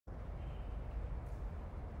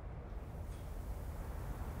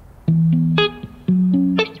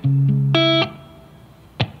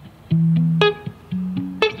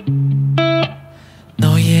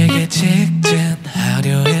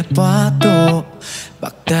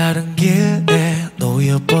막다른 길에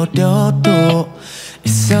놓여버려도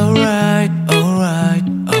It's alright, alright,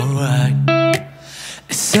 alright.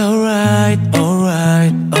 It's alright,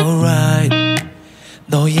 alright, alright.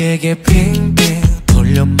 너에게 빙빙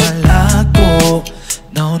돌려 말라고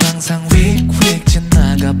넌 항상 휙휙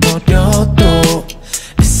지나가버려도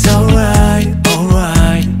It's alright,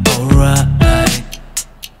 alright, alright.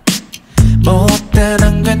 뭐 어때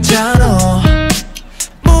난 괜찮아.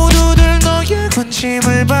 모두들 너의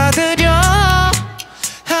관심을 받으려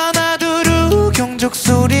하나 둘 경적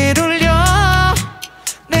소리를 울려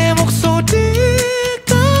내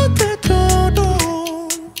목소리가 닳도록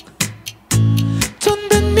Turn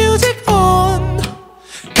the music on.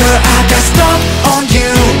 Girl, I got stuck on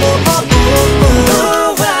you.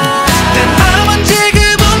 내 맘은 지금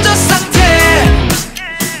운전 상태.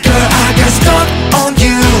 Girl, I got stuck on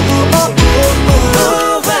you.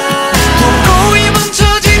 동고이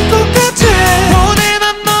멈춰진 것 같아. 보내난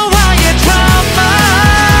너와의 드라마.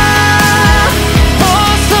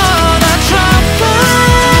 벗어난 드라마.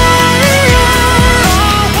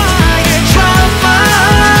 너와의 드라마.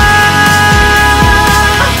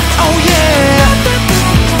 Oh yeah,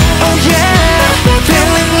 oh yeah.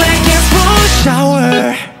 Feeling like it's rush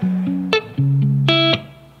hour.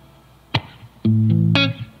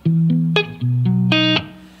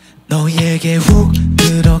 너에게 훅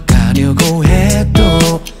들어가려고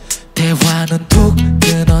해도 대화는 툭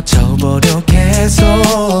끊어져버려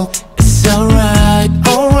계속 It's alright,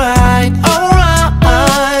 alright,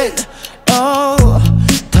 alright. Oh,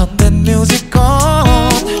 turn that music on.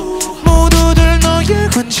 모두들 너의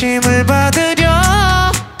관심을 받으려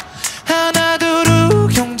하나 둘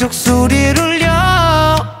경적 소리를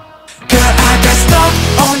울려 Girl, I got stuck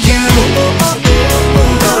on you.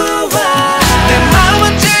 내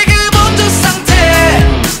맘은 지금 운전 상태.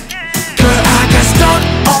 Girl, I got stuck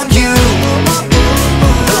on you.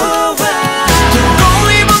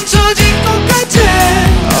 동고이 멈춰진 것 같아.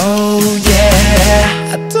 Oh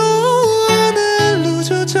yeah. I don't wanna lose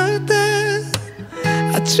you 절대.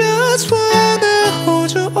 I just wanna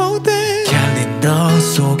hold you all day. 캘린더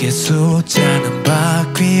속에 숫자는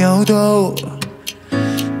바뀌어도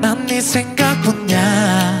난 네 생각뿐이야.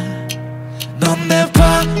 넌 내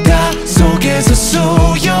바다 속에서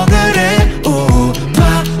수영을 해.